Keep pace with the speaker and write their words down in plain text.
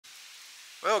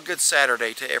Well, good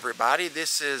Saturday to everybody.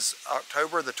 This is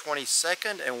October the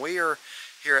 22nd, and we are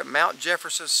here at Mount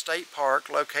Jefferson State Park,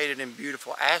 located in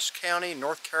beautiful Ashe County,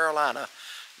 North Carolina.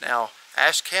 Now,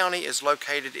 Ashe County is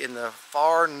located in the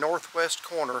far northwest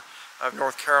corner of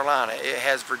North Carolina. It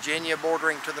has Virginia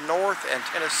bordering to the north and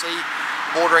Tennessee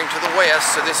bordering to the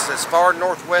west, so this is as far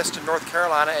northwest in North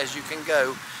Carolina as you can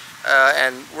go.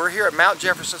 And we're here at Mount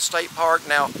Jefferson State Park.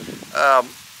 Now,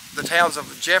 the towns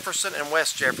of Jefferson and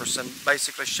West Jefferson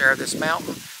basically share this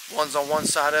mountain. One's on one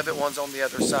side of it, one's on the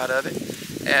other side of it.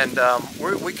 And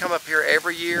we come up here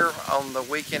every year on the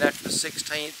weekend after the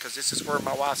 16th, because this is where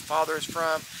my wife's father is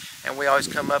from, and we always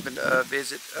come up and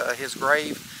visit his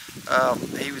grave.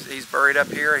 He's buried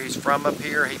up here. He's from up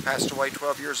here. He passed away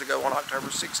 12 years ago on October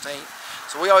 16th.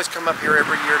 So we always come up here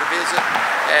every year to visit,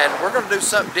 and we're going to do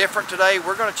something different today.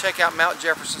 We're going to check out Mount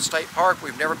Jefferson State Park.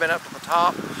 We've never been up to the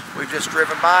top. We've just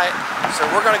driven by it. So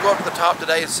we're going to go up to the top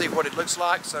today and see what it looks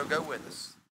like, so go with us.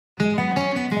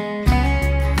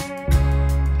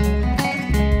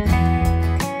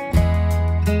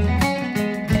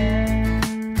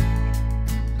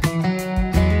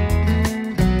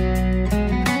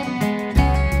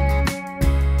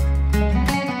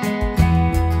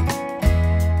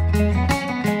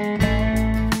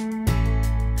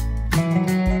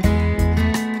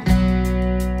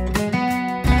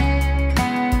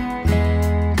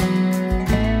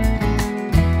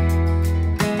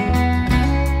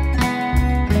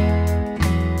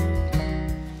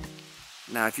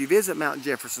 Now, if you visit Mount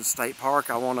Jefferson State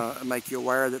Park, I want to make you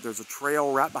aware that there's a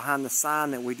trail right behind the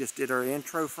sign that we just did our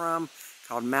intro from,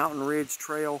 called Mountain Ridge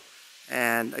Trail.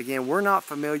 And again, we're not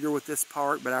familiar with this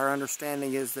park, but our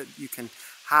understanding is that you can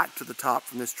hike to the top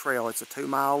from this trail. It's a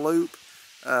 2-mile loop.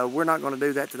 We're not going to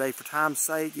do that today for time's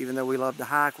sake. Even though we love to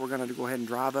hike, we're going to go ahead and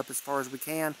drive up as far as we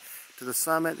can to the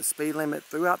summit. The speed limit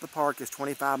throughout the park is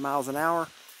 25 miles an hour.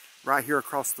 Right here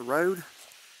across the road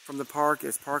from the park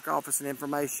is park office and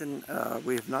information.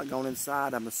 We have not gone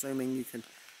inside. I'm assuming you can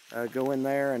go in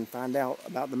there and find out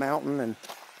about the mountain and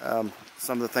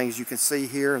some of the things you can see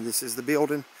here. This is the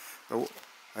building. Well,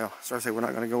 sorry to say we're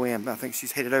not going to go in, but I think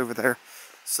she's headed over there.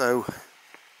 So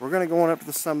we're going to go on up to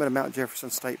the summit of Mount Jefferson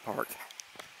State Park.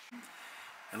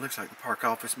 It looks like the park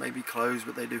office may be closed,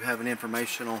 but they do have an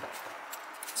informational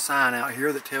sign out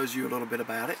here that tells you a little bit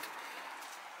about it.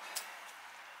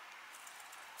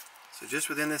 So just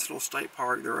within this little state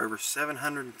park, there are over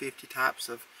 750 types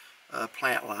of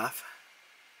plant life.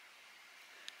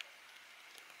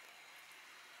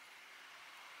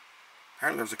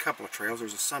 Apparently there's a couple of trails.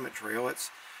 There's a summit trail.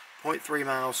 It's 0.3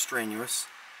 miles strenuous,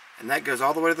 and that goes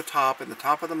all the way to the top, and the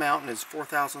top of the mountain is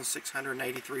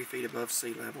 4,683 feet above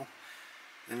sea level.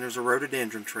 Then there's a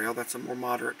rhododendron trail. That's a more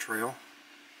moderate trail,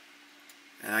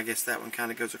 and I guess that one kind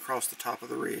of goes across the top of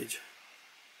the ridge.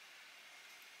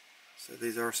 So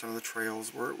these are some of the trails.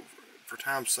 For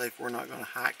time's sake, we're not going to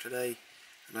hike today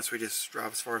unless we just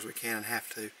drive as far as we can and have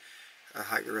to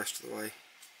hike the rest of the way.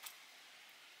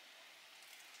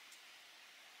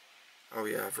 Oh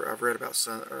yeah, I've read about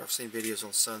I've seen videos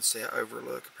on sunset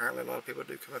overlook. Apparently a lot of people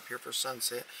do come up here for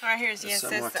sunset. Right here is, yes,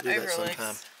 that's the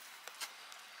overlooks.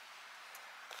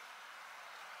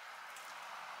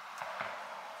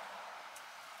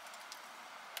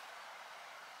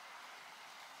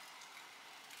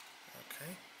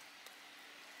 Okay.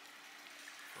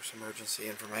 For some emergency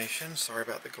information, sorry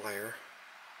about the glare.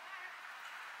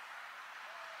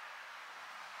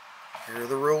 Here are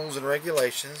the rules and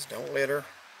regulations. Don't litter,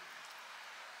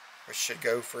 which should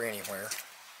go for anywhere.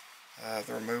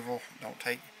 The removal, don't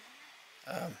take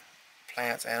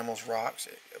plants, animals, rocks.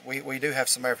 We do have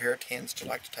some over here that tends to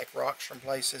like to take rocks from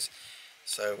places,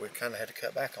 so we kind of had to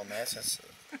cut back on that since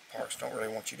parks don't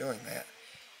really want you doing that.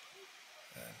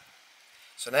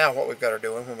 So now what we've got her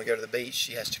doing when we go to the beach,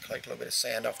 she has to collect a little bit of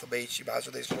sand off the beach. She buys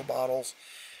her these little bottles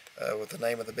with the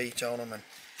name of the beach on them, and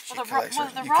she collects her.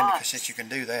 Since you can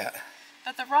do that.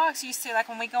 But the rocks used to, like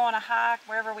when we go on a hike,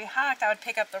 wherever we hiked, I would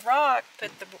pick up the rock,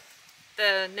 put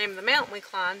the name of the mountain we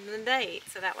climbed, and the date,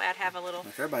 so that way I'd have a little.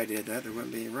 If everybody did that, there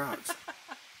wouldn't be any rocks.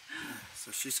 So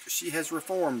she has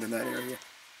reformed in that area.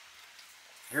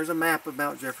 Here's a map of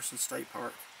Mount Jefferson State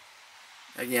Park.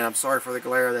 Again, I'm sorry for the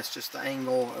glare. That's just the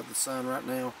angle of the sun right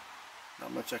now.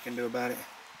 Not much I can do about it.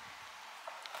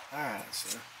 Alright,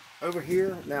 so over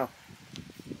here, now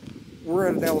we're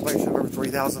at an elevation of over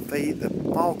 3,000 feet. The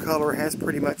fall color has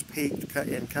pretty much peaked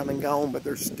and come and gone, but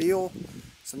there's still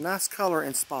some nice color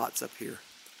in spots up here.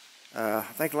 I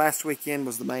think last weekend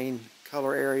was the main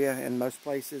color area in most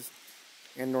places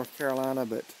in North Carolina,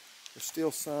 but there's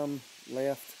still some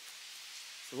left.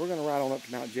 So we're going to ride on up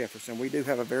to Mount Jefferson. We do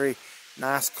have a very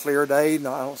nice clear day.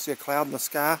 No, I don't see a cloud in the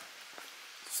sky.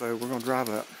 so we're gonna drive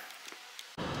up.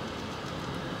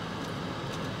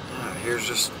 Alright, here's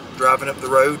just driving up the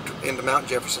road into Mount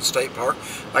Jefferson State Park.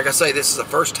 Like I say, this is a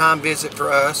first time visit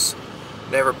for us.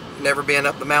 Never been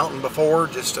up the mountain before,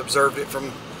 just observed it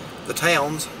from the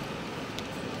towns.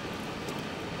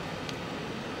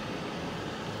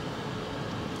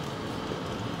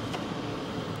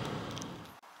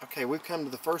 Okay, we've come to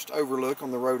the first overlook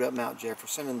on the road up Mount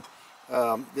Jefferson,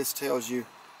 and this tells you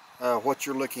what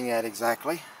you're looking at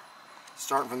exactly.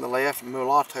 Starting from the left,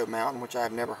 Mulatto Mountain, which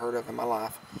I've never heard of in my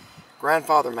life.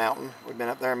 Grandfather Mountain, we've been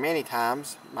up there many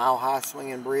times. Mile High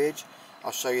Swinging Bridge,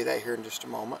 I'll show you that here in just a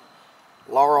moment.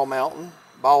 Laurel Mountain,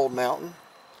 Bald Mountain,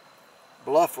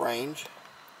 Bluff Range,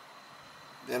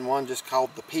 then one just called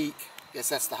the Peak. I guess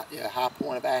that's the high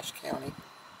point of Ashe County.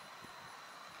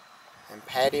 And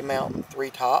Patty Mountain, Three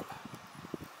Top.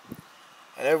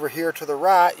 And over here to the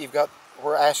right, you've got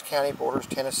where Ashe County borders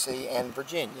Tennessee and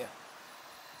Virginia.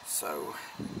 So,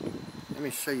 let me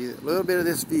show you a little bit of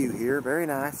this view here. Very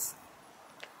nice.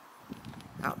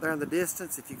 Out there in the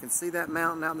distance, if you can see that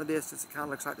mountain out in the distance, it kind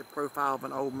of looks like the profile of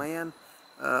an old man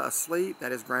asleep.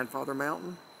 That is Grandfather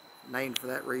Mountain, named for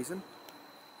that reason.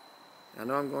 I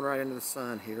know I'm going right into the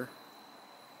sun here.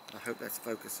 I hope that's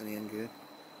focusing in good.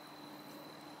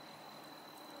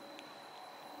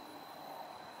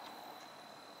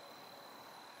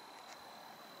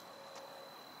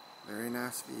 Very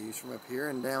nice views from up here,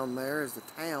 and down there is the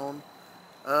town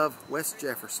of West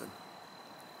Jefferson.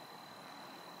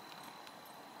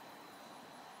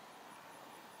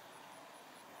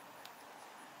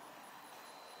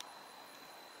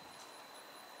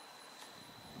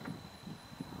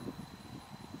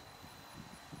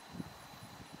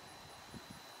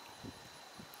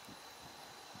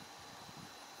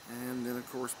 And then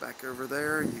of course back over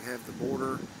there you have the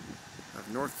border of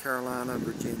North Carolina,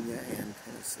 Virginia, and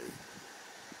Tennessee.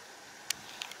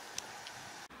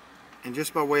 And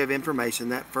just by way of information,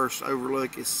 that first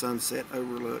overlook is Sunset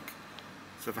Overlook.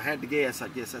 So if I had to guess,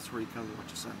 I'd guess that's where you come to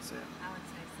watch a sunset. I would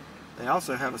say so. They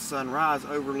also have a sunrise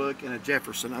overlook and a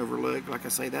Jefferson overlook. Like I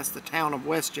say, that's the town of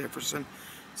West Jefferson.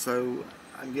 So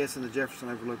I'm guessing the Jefferson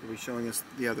overlook will be showing us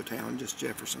the other town, just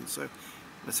Jefferson. So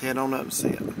let's head on up and see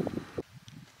it.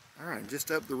 Alright, just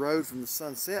up the road from the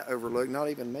Sunset Overlook, not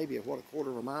even maybe a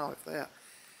quarter of a mile if that,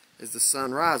 is the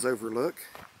Sunrise Overlook.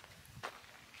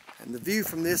 And the view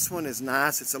from this one is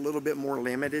nice. It's a little bit more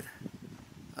limited.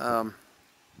 I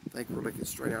think we're looking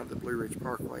straight out of the Blue Ridge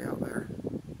Parkway out there.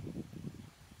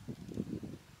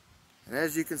 And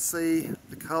as you can see,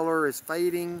 the color is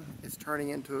fading. It's turning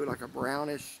into like a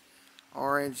brownish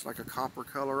orange, like a copper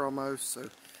color almost. So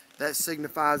that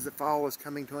signifies that fall is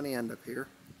coming to an end up here.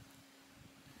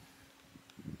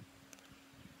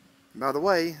 By the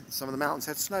way, some of the mountains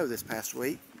had snow this past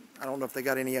week. I don't know if they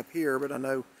got any up here, but I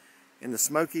know in the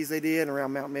Smokies they did, and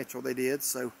around Mount Mitchell they did.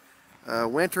 So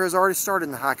winter has already started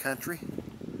in the high country.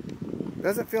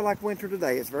 Doesn't feel like winter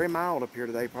today. It's very mild up here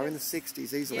today, probably in the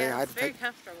 60s easily. Yeah, it's very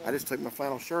comfortable. I just took my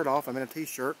flannel shirt off. I'm in a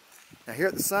t-shirt. Now here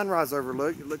at the Sunrise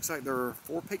Overlook, it looks like there are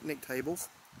 4 picnic tables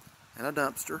and a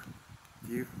dumpster. If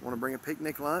you want to bring a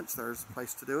picnic lunch, there's a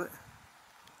place to do it.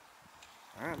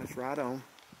 All right, let's ride on.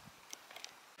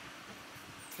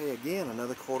 Okay, again,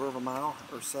 another quarter of a mile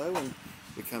or so, and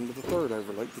we come to the third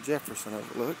overlook, the Jefferson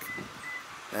Overlook.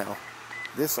 Now,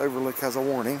 this overlook has a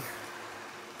warning.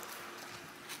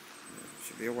 You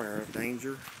should be aware of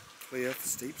danger, cliff,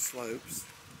 steep slopes,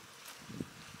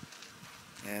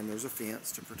 and there's a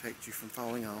fence to protect you from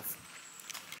falling off.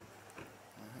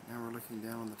 Alright, now we're looking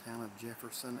down on the town of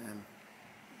Jefferson and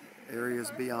areas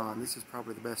beyond. This is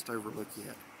probably the best overlook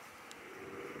yet.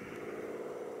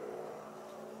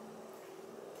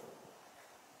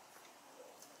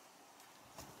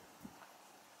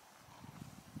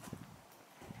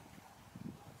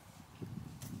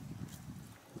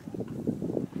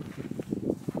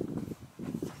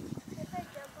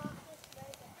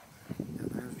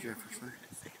 Jefferson.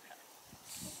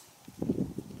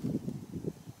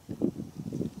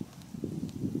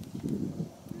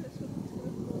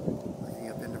 Looking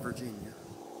up into Virginia.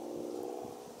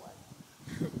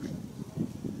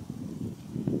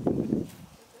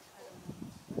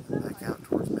 And back out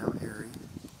towards Mount Airy,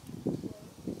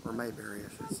 or Mayberry, I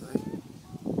should say.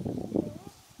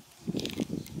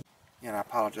 And I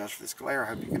apologize for this glare. I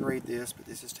hope you can read this, but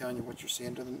this is telling you what you're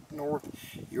seeing to the north.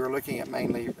 You are looking at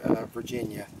mainly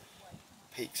Virginia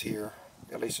peaks here,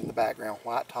 at least in the background.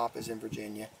 White Top is in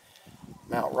Virginia.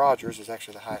 Mount Rogers is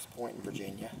actually the highest point in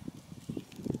Virginia.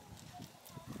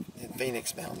 And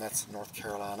Phoenix Mountain, that's North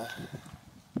Carolina.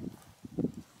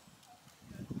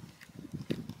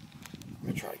 Let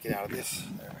me try to get out of this.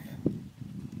 There we go.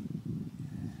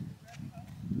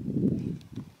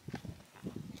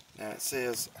 Now it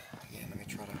says, again, let me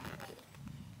try to,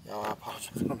 y'all, I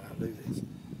apologize, I don't know how to do this.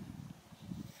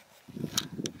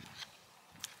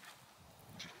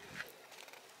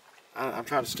 I'm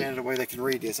trying to stand it the way they can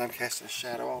read this. I'm casting a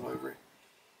shadow all over it.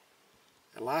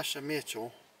 Elisha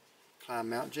Mitchell climbed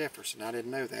Mount Jefferson. I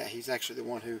didn't know that. He's actually the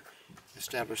one who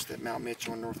established that Mount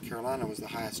Mitchell in North Carolina was the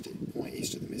highest point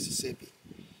east of the Mississippi.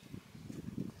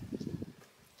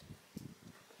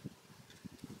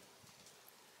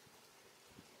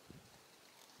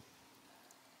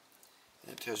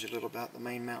 And it tells you a little about the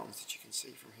main mountains that you can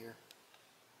see from here.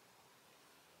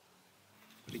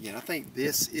 But again, I think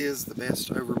this is the best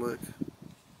overlook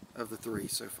of the three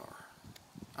so far.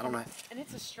 I don't know. And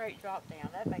it's a straight drop down.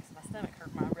 That makes my stomach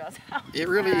hurt when I realize how it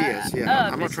really is, yeah.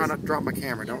 I'm going to try just... not to drop my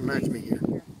camera. Don't nudge me here.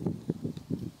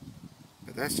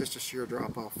 But that's just a sheer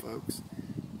drop off, folks.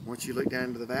 Once you look down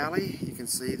into the valley, you can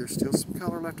see there's still some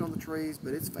color left on the trees,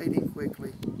 but it's fading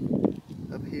quickly.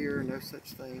 Up here, no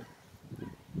such thing.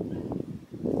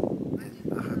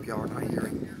 And I hope y'all are not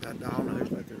hearing that dog nose,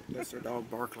 unless their dog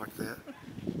bark like that.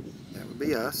 That would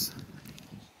be us.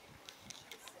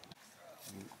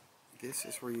 And this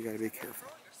is where you got to be careful.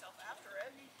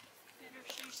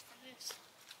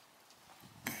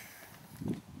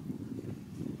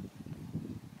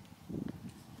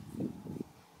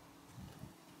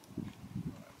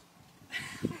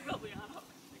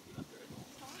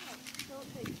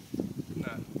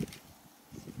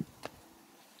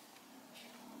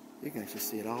 You can actually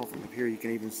see it all from up here. You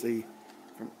can even see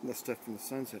from the stuff from the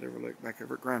sunset overlook back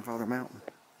over at Grandfather Mountain.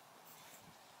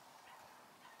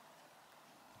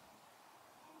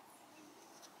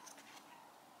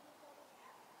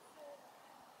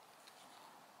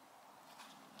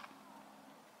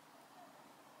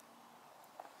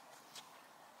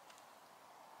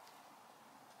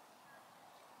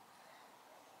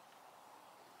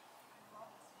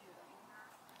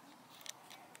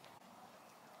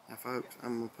 Now folks,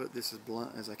 I'm going to put this as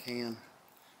blunt as I can.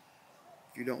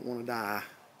 If you don't want to die,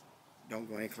 don't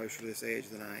go any closer to this edge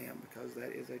than I am, because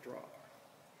that is a drop.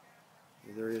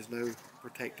 There is no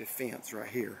protective fence right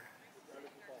here.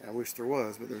 I wish there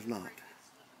was, but there's not.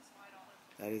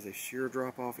 That is a sheer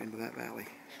drop off into that valley.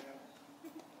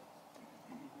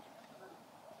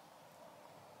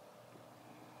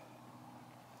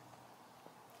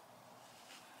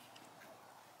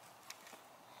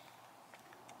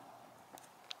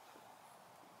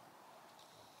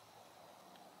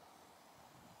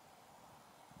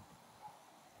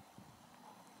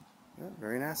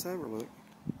 Very nice overlook.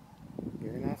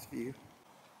 Very nice view.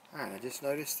 Alright, I just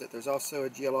noticed that there's also a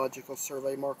geological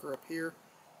survey marker up here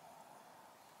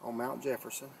on Mount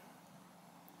Jefferson.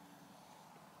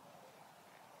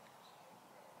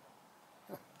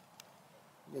 I've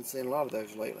been seeing a lot of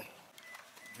those lately.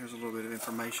 Here's a little bit of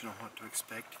information on what to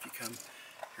expect if you come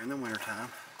here in the wintertime.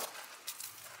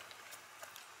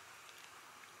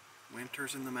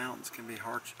 Winters in the mountains can be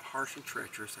harsh and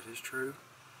treacherous, that is true.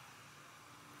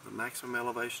 The maximum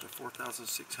elevation of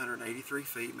 4,683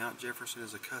 feet, Mount Jefferson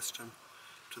is accustomed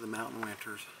to the mountain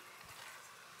winters.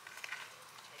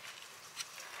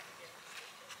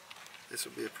 This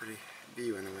will be a pretty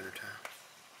view in the wintertime.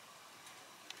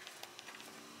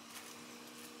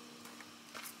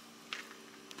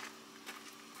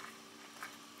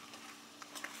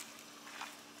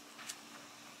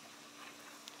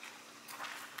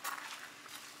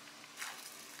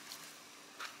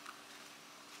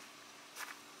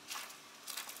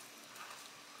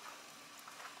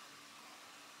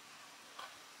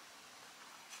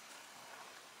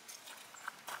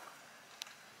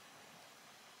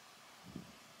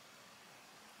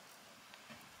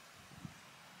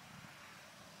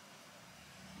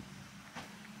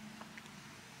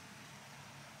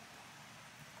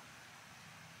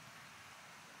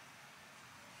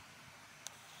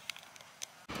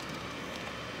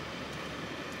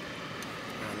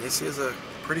 This is a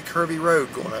pretty curvy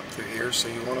road going up through here, so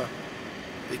you want to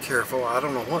be careful. I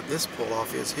don't know what this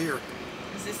pull-off is here.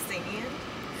 Is this the end?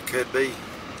 It could be.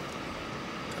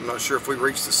 I'm not sure if we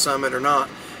reached the summit or not.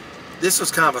 This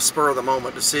was kind of a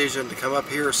spur-of-the-moment decision to come up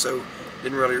here, so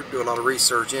didn't really do a lot of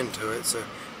research into it. So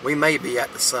we may be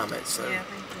at the summit. So yeah, I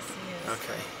think this is.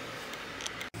 Okay.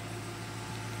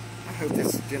 I hope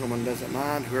this gentleman doesn't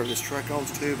mind, whoever this truck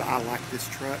owns too, but I like this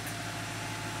truck.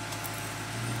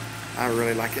 I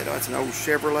really like it. It's an old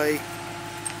Chevrolet.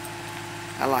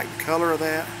 I like the color of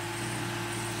that.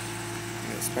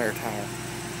 And a spare tire.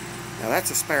 Now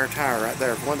that's a spare tire right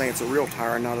there. For one thing, it's a real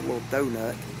tire, not a little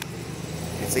donut.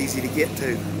 It's easy to get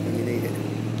to when you need it.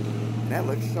 And that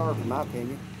looks sharp in my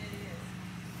opinion. It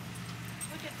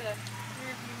is. Look at the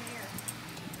rear view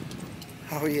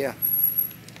mirror. Oh yeah.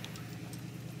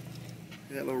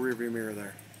 at that little rearview mirror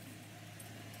there.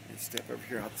 And step over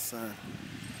here out the sun.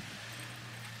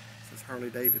 It says Harley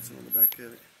Davidson on the back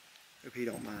of it. Hope he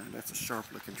don't mind. That's a sharp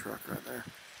looking truck right there.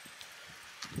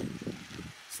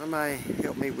 Somebody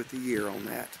help me with the year on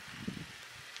that.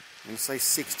 I'm going to say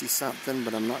 60 something,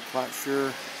 but I'm not quite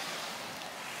sure.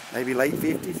 Maybe late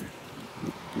 50s.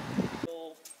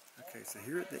 Okay, so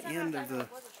here at the end of the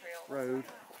road,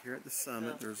 here at the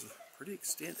summit, there's a pretty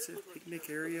extensive picnic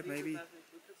area, maybe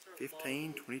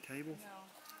 15, 20 tables.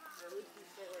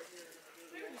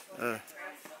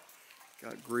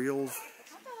 Got grills,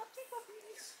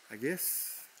 I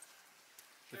guess.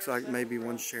 Looks like maybe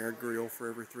one shared grill for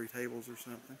every 3 tables or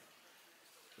something.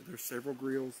 But there's several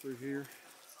grills through here.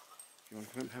 If you want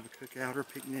to come and have a cookout or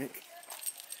picnic.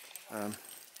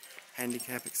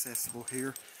 Handicap accessible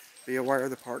here. Be aware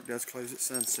the park does close at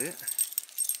sunset.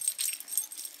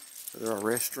 So there are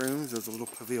restrooms. There's a little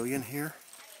pavilion here.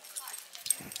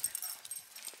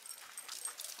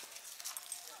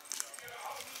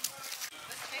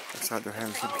 Looks like they're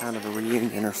having some kind of a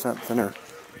reunion or something, or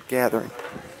gathering.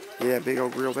 Yeah, big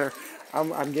old grill there.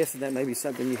 I'm guessing that may be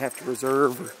something you have to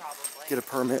reserve or get a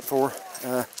permit for.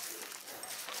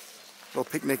 Little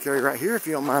picnic area right here if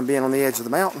you don't mind being on the edge of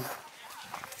the mountain.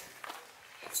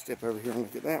 Step over here and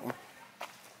look at that one.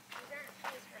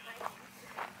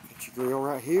 Got your grill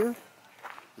right here,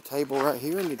 your table right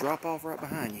here, and your drop off right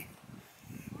behind you.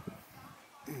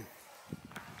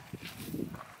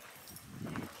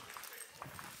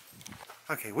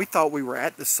 Okay, we thought we were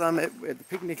at the summit at the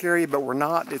picnic area, but we're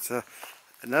not. It's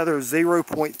another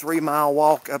 0.3 mile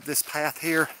walk up this path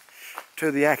here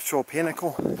to the actual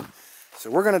pinnacle.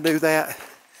 So we're going to do that.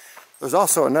 There's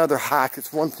also another hike. It's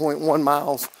 1.1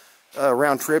 miles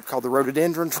round trip called the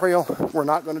Rhododendron Trail. We're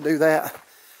not going to do that.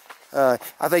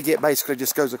 I think it basically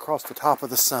just goes across the top of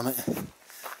the summit.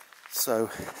 So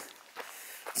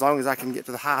as long as I can get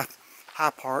to the high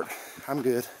part, I'm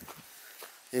good.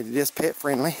 It is pet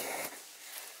friendly.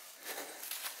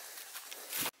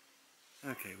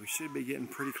 Okay, we should be getting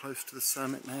pretty close to the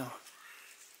summit now.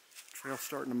 Trail's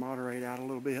starting to moderate out a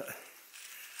little bit.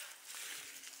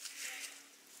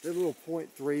 The little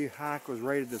 0.3 hike was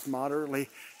rated as moderately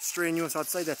strenuous. I'd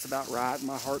say that's about right.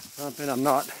 My heart's pumping. I'm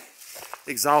not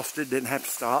exhausted, didn't have to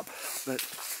stop, but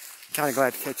kind of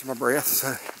glad to catch my breath. So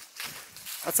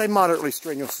I'd say moderately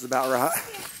strenuous is about right.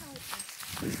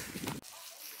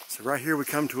 So right here we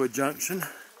come to a junction.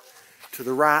 To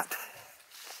the right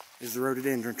is the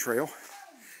Rhododendron Trail,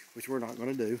 which we're not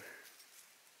going to do.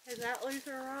 Is that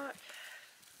Luther Rock?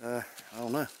 I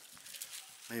don't know.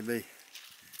 Maybe.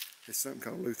 It's something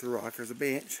called Luther Rock. There's a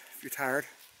bench if you're tired.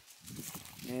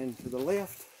 And to the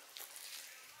left,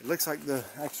 it looks like the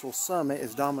actual summit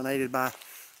is dominated by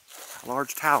a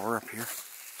large tower up here.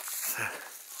 So,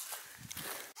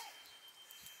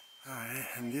 alright,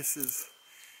 and this is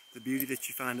the beauty that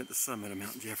you find at the summit of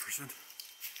Mount Jefferson.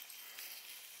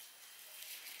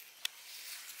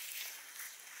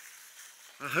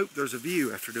 I hope there's a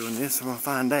view after doing this. I'm going to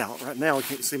find out. Right now we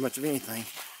can't see much of anything,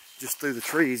 just through the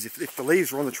trees. If the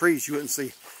leaves were on the trees, you wouldn't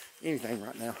see anything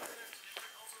right now.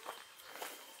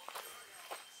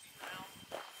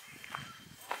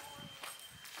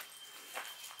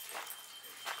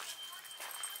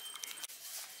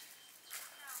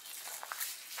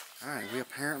 Alright, we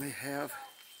apparently have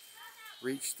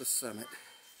reached the summit.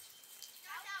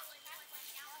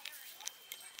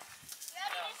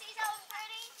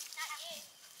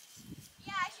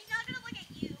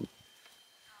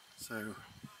 So,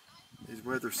 these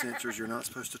weather sensors, you're not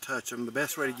supposed to touch them. The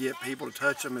best way to get people to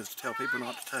touch them is to tell people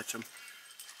not to touch them.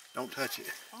 Don't touch it.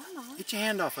 Oh, no. Get your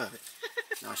hand off of it.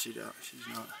 No, she don't. She's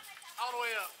not. All the way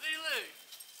up.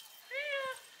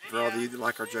 For all of you that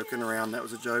like are joking around, that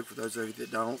was a joke. For those of you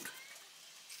that don't,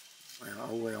 well,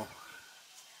 oh well.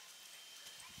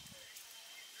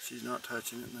 She's not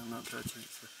touching it, and I'm not touching it.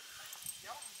 So.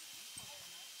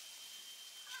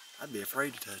 I'd be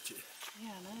afraid to touch it. Yeah,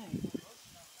 I know.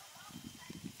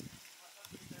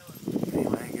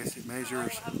 Anyway, I guess it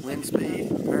measures wind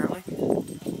speed, apparently.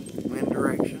 Wind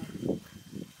direction.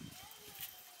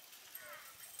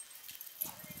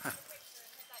 Huh.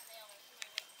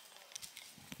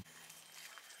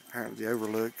 Apparently the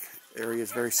overlook area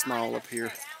is very small up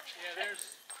here.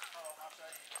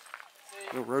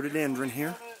 Little rhododendron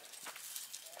here.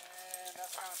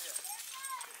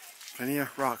 Plenty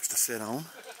of rocks to sit on.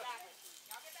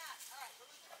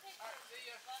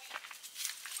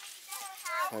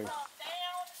 So,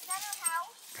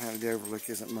 apparently the overlook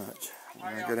isn't much.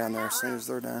 We're going to go down there as soon as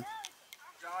they're done.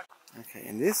 Okay,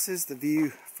 and this is the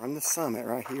view from the summit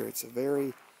right here. It's a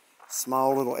very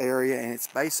small little area, and it's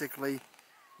basically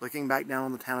looking back down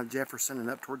on the town of Jefferson and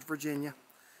up towards Virginia.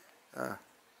 The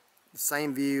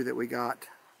same view that we got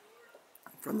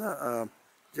from the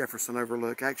Jefferson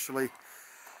overlook. Actually,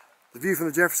 the view from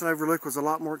the Jefferson overlook was a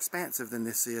lot more expansive than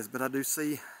this is, but I do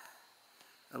see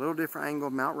a little different angle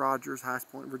of Mount Rogers,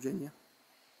 highest point in Virginia.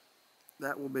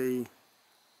 That will be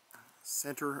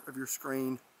center of your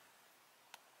screen,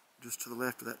 just to the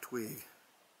left of that twig.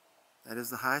 That is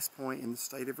the highest point in the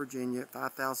state of Virginia at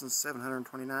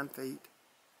 5,729 feet.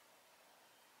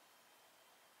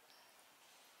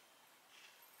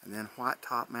 And then White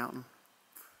Top Mountain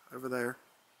over there.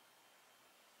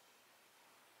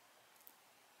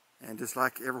 And just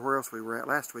like everywhere else we were at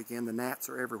last weekend, the gnats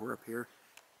are everywhere up here.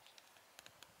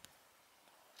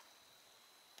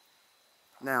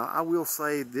 Now, I will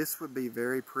say this would be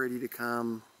very pretty to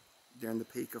come during the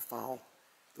peak of fall.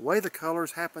 The way the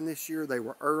colors happened this year, they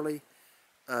were early.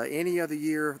 Any other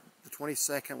year, the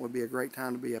 22nd would be a great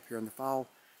time to be up here in the fall.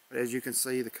 But as you can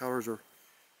see, the colors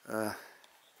are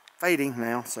fading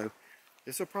now. So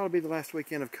this will probably be the last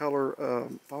weekend of color,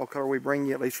 fall color we bring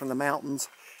you, at least from the mountains.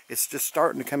 It's just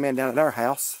starting to come in down at our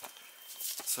house.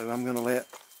 So I'm going to let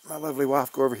my lovely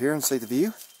wife go over here and see the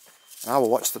view. And I will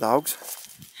watch the dogs.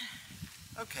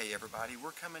 Okay, everybody,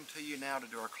 we're coming to you now to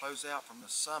do our closeout from the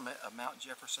summit of Mount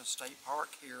Jefferson State Park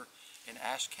here in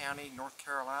Ashe County, North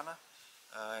Carolina.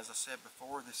 As I said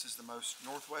before, this is the most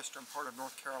northwestern part of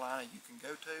North Carolina you can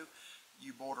go to.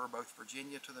 You border both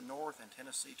Virginia to the north and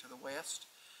Tennessee to the west.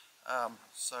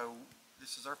 So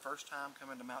this is our first time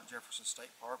coming to Mount Jefferson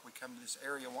State Park. We come to this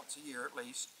area once a year at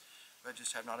least, but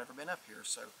just have not ever been up here.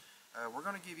 So we're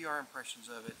going to give you our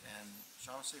impressions of it, and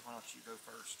Shaughnessy, why don't you go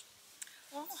first?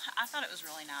 Well, I thought it was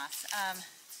really nice.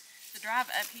 The drive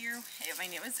up here, I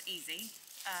mean, it was easy.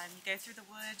 You go through the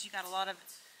woods, you got a lot of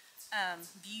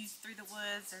views through the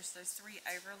woods. There's those 3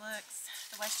 overlooks.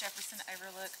 The West Jefferson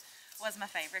overlook was my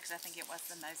favorite because I think it was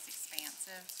the most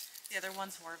expansive. The other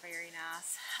ones were very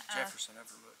nice. Jefferson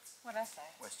overlook. What did I say?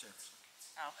 West Jefferson.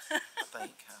 Oh. I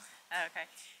think. Oh,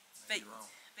 okay.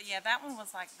 But yeah, that one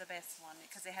was like the best one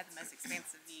because it had the most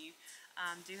expansive view.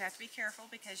 Do have to be careful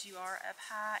because you are up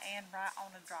high and right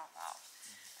on a drop off.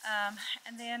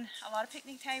 And then a lot of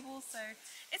picnic tables, so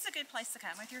it's a good place to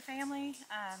come with your family.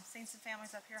 Seen some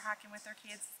families up here hiking with their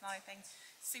kids. It's not anything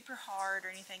super hard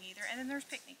or anything either. And then there's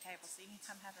picnic tables, so you can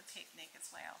come have a picnic as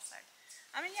well. So,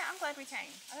 I mean, yeah, I'm glad we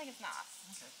came. I think it's nice.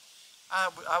 Okay.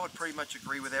 I would pretty much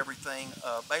agree with everything.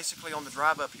 Basically, on the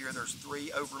drive up here, there's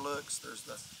 3 overlooks. There's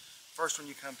the first one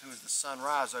you come to is the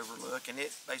Sunrise Overlook, and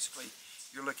it basically,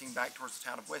 you're looking back towards the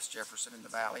town of West Jefferson in the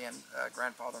valley, and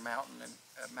Grandfather Mountain and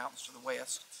mountains to the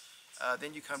west.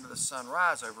 Then you come to the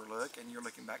Sunrise Overlook, and you're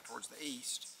looking back towards the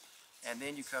east. And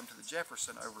then you come to the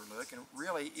Jefferson Overlook, and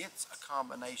really it's a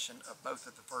combination of both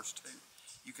of the first 2.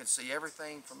 You can see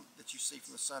everything that you see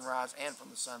from the sunrise and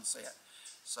from the sunset.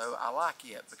 So I like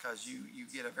it because you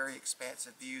get a very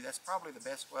expansive view. That's probably the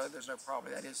best, well, there's no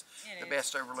probably, that is the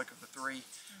best overlook of the 3.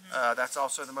 That's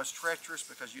also the most treacherous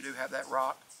because you do have that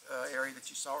rock area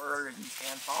that you saw earlier, and you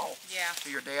can fall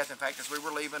to your death. In fact, as we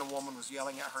were leaving, a woman was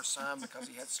yelling at her son because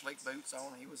he had slick boots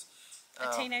on. He was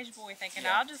a teenage boy thinking,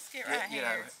 I'll just get right here. You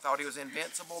know, thought he was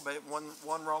invincible, but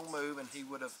one wrong move and he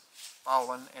would have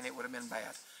fallen and it would have been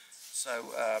bad. So,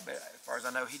 but as far as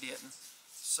I know, he didn't.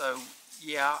 So,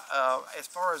 yeah, as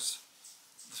far as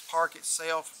the park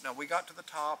itself, now we got to the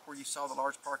top where you saw the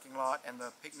large parking lot and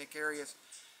the picnic areas.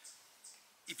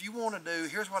 If you want to do,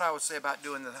 here's what I would say about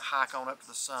doing the hike on up to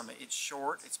the summit. It's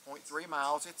short, it's 0.3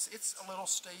 miles, it's a little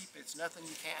steep, it's nothing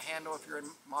you can't handle if you're in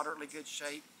moderately good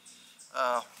shape.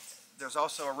 There's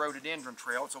also a rhododendron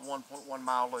trail, it's a 1.1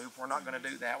 mile loop. We're not going to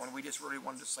do that one, we just really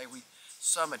wanted to say we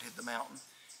summited the mountain.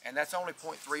 And that's only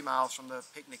 0.3 miles from the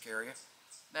picnic area.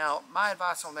 Now, my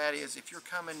advice on that is if you're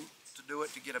coming to do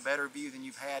it to get a better view than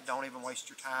you've had, don't even waste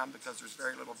your time because there's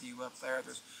very little view up there.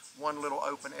 There's one little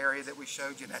open area that we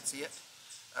showed you, that's it.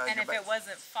 And if it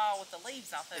wasn't fall with the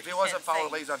leaves off of it, if it wasn't fall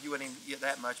with the leaves off, you wouldn't even get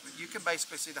that much. But you can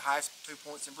basically see the highest 2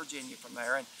 points in Virginia from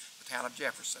there and the town of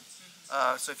Jefferson.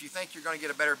 So if you think you're going to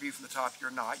get a better view from the top,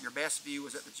 you're not. Your best view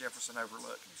is at the Jefferson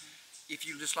Overlook. If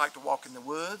you just like to walk in the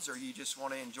woods or you just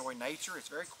want to enjoy nature, it's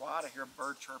very quiet. I hear a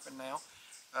bird chirping now.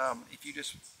 If you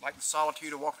just like the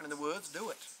solitude of walking in the woods, do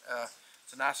it.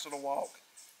 It's a nice little walk.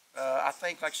 I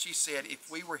think, like she said, if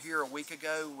we were here a week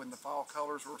ago when the fall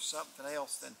colors were something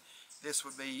else, then this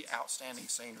would be outstanding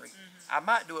scenery. I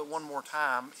might do it one more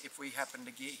time if we happen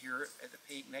to get here at the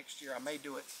peak next year. I may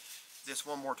do it this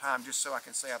one more time just so I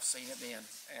can say I've seen it then.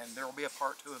 And there will be a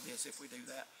part 2 of this if we do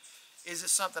that. Is it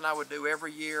something I would do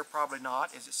every year? Probably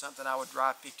not. Is it something I would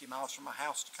drive 50 miles from my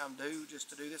house to come do just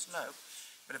to do this? No.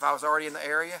 But if I was already in the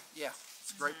area, yeah,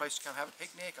 It's a great place to come have a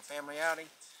picnic, a family outing,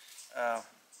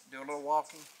 do a little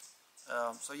walking.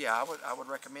 So yeah, I would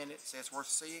recommend it. Say it's worth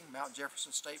seeing. Mount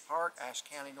Jefferson State Park, Ashe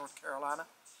County, North Carolina.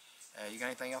 You got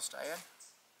anything else to add?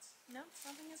 No,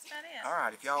 I think that's about it. All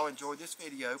right. If y'all enjoyed this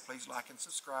video, please like and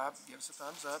subscribe. Give us a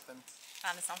thumbs up,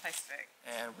 Find us on Facebook.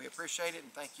 and we appreciate it.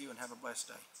 And thank you, and have a blessed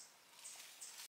day.